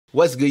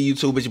What's good,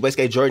 YouTube? It's your boy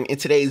Jordxn. In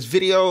today's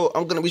video,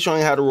 I'm going to be showing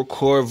you how to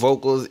record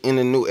vocals in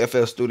the new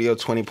FL Studio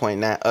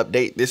 20.9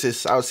 update. This is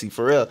saucy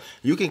for real.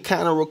 You can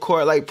kind of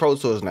record like Pro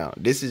Tools now.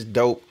 This is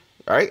dope.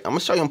 All right, I'm going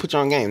to show you and put you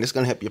on game. This is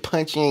going to help you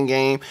punch in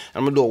game.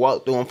 I'm going to do a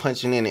walkthrough on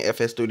punching in the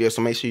FL Studio,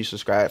 so make sure you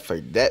subscribe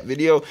for that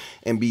video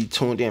and be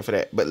tuned in for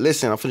that. But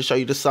listen, I'm going to show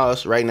you the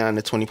sauce right now in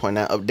the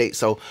 20.9 update.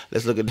 So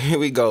let's look at, here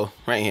we go,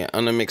 right here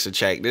on the mixer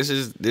track. This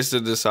is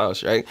the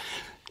sauce, right?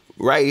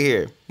 Right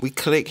here, we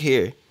click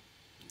here.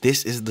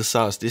 This is the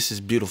sauce. This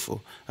is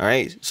beautiful. All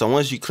right. So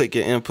once you click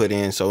your input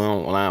in, so we're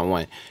on line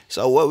 1.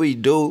 So what we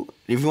do,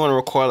 if you want to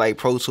record like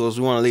Pro Tools,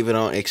 we want to leave it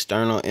on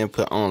external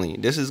input only.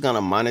 This is going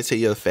to monitor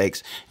your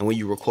effects. And when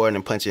you record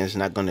and punch in, it's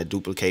not going to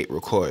duplicate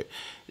record.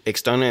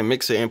 External and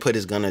mixer input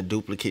is going to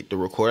duplicate the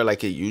record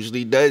like it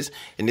usually does.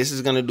 And this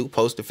is going to do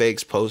post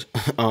effects, post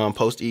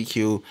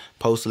EQ,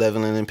 post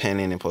leveling and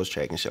panning, and post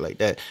track and shit like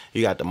that.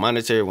 You got the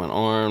monitor when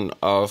on,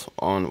 off,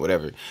 on,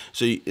 whatever.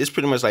 So it's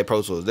pretty much like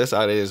Pro Tools. That's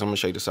all it is. I'm going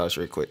to show you the sauce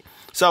real quick.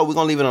 So we're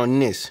going to leave it on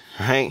this,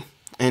 right?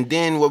 And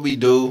then what we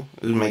do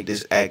is make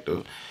this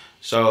active.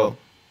 So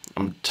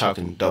I'm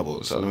talking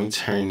double. So let me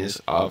turn this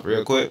off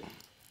real quick.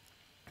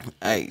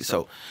 Alright,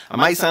 so I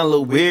might sound a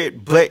little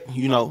weird, but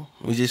you know,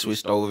 we just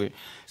switched over.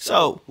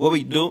 So what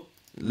we do,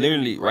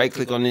 literally right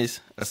click on this,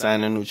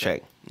 assign a new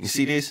track. You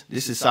see this?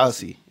 This is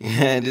saucy.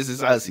 Yeah, this is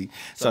saucy.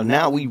 So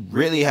now we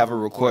really have a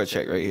record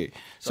track right here.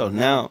 So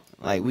now,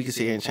 like, we can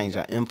sit here and change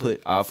our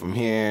input off from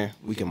here.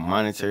 We can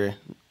monitor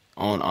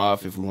on,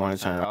 off if we want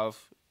to turn it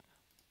off.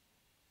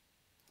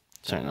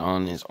 Turn it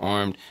on, it's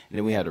armed. And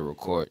then we have to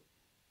record.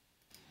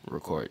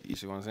 You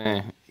see what I'm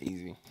saying?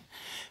 Easy.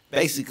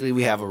 Basically,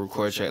 we have a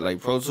record track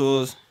like Pro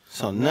Tools.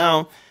 So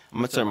now, I'm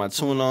going to turn my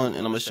tune on,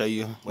 and I'm going to show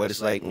you what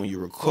it's like when you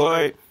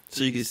record.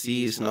 So you can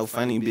see it's no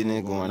funny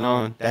business going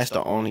on. That's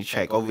the only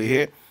track over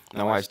here.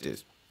 Now watch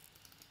this.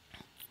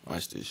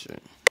 Watch this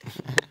shit.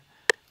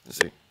 Let's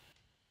see.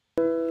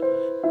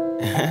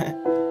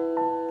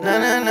 Na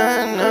na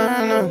na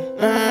na na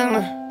na na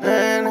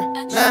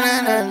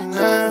na na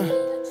na.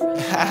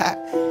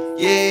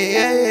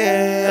 Yeah.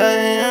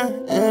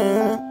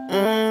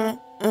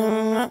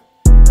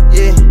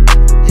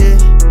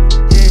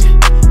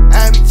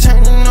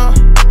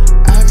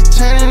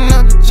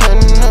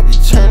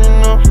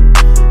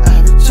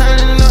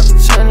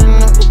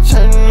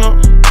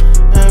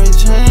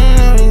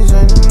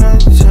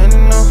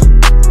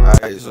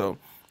 So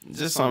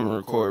just something to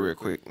record real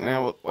quick.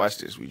 Now watch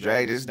this. We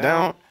drag this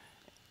down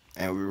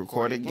and we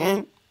record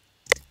again,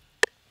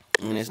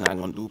 and it's not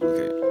gonna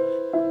duplicate.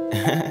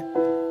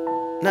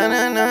 Na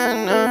na na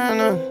na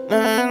na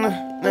na na.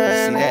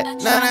 See that?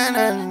 Na na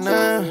na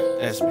na.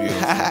 That's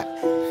beautiful.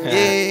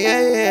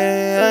 Yeah.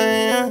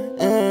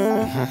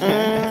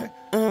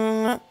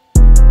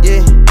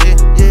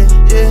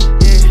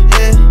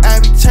 I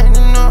be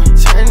turning up.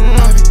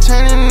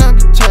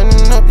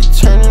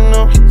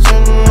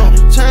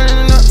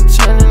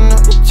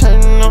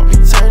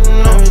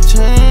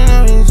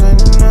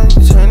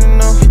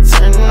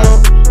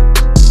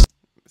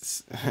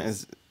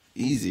 It's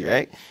easy,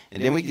 right?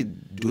 And then we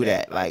could do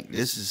that. Like,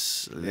 this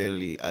is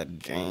literally a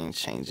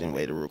game-changing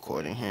way to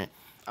record in here.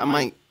 I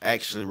might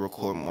actually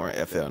record more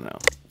FL now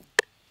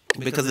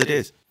because it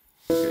is.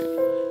 Okay.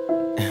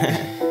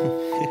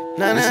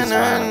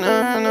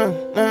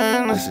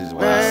 This is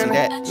why. See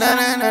that?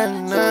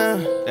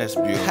 That's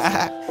beautiful.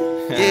 I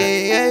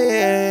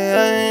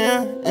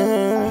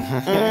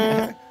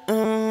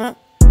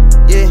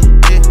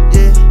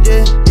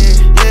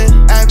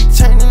be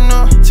turning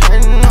up.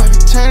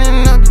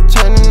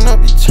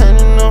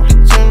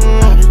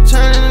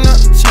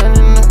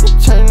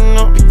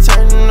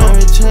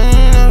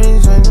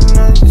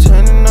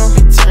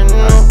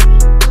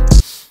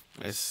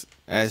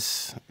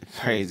 That's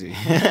crazy.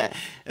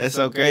 That's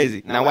so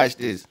crazy. Now watch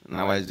this.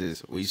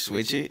 We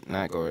switch it.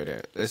 Now go over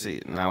there. Let's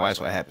see. Now watch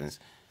what happens.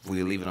 If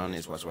we leave it on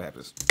this, watch what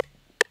happens.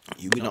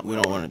 We don't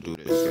want to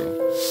do this. So.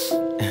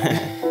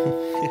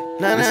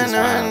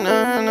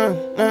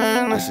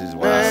 This is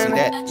why. See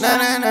that?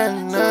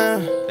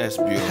 That's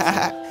beautiful.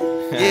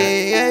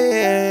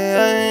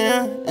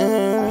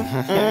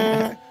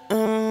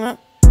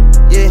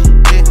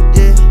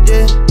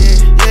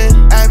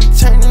 I be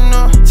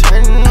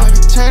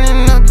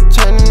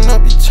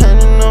turning up.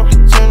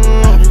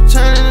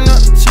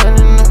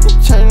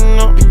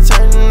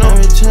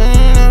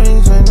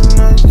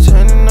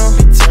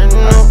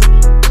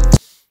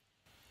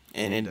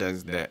 And it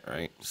does that,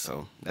 right?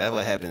 So that's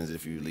what happens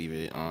if you leave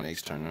it on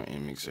external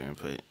and mixer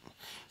input.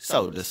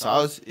 So the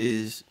sauce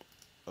is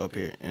up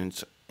here, and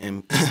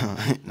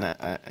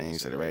I ain't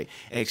said it right.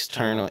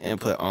 External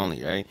input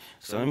only, right?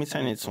 So let me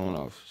turn that tune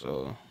off.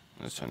 So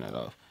let's turn that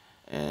off.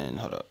 And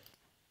hold up.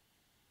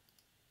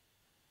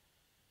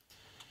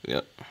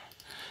 Yep.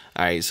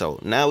 Alright, so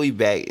now we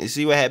back. And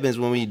see what happens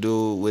when we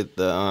do with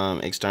the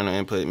external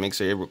input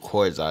mixer. It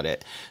records all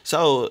that.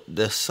 So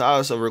the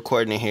sauce of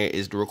recording in here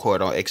is to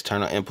record on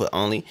external input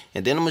only.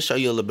 And then I'm going to show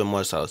you a little bit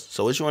more sauce.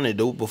 So what you want to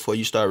do before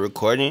you start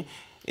recording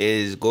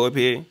is go up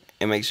here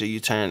and make sure you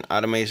turn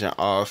automation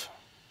off,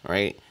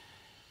 right?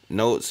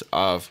 notes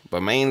off,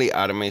 but mainly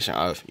automation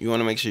off. You want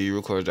to make sure you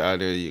record the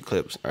audio of your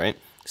clips, all right?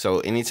 So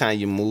anytime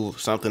you move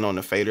something on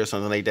the fader or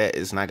something like that,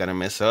 it's not gonna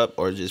mess up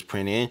or just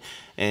print in,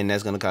 and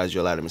that's gonna cause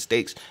you a lot of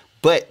mistakes.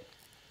 But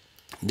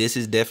this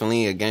is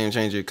definitely a game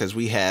changer because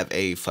we have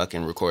a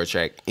fucking record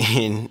track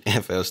in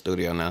FL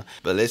Studio now.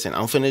 But listen,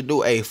 I'm finna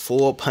do a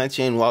full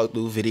punch-in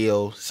walkthrough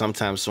video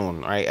sometime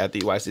soon, all right? After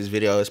you watch this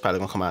video, it's probably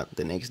gonna come out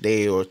the next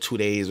day or 2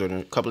 days or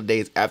a couple of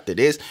days after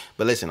this.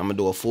 But listen, I'm gonna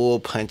do a full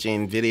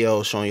punch-in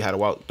video showing you how to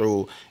walk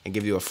through and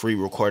give you a free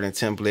recording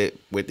template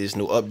with this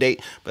new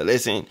update. But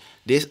listen,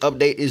 this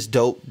update is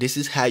dope. This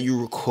is how you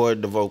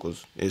record the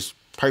vocals. It's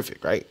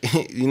perfect, right?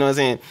 You know what I'm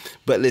saying?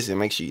 But listen,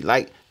 make sure you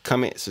like,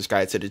 comment,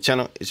 subscribe to the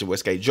channel. It's your boy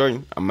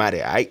Jordxn. I'm out of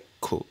here. All right,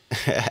 cool.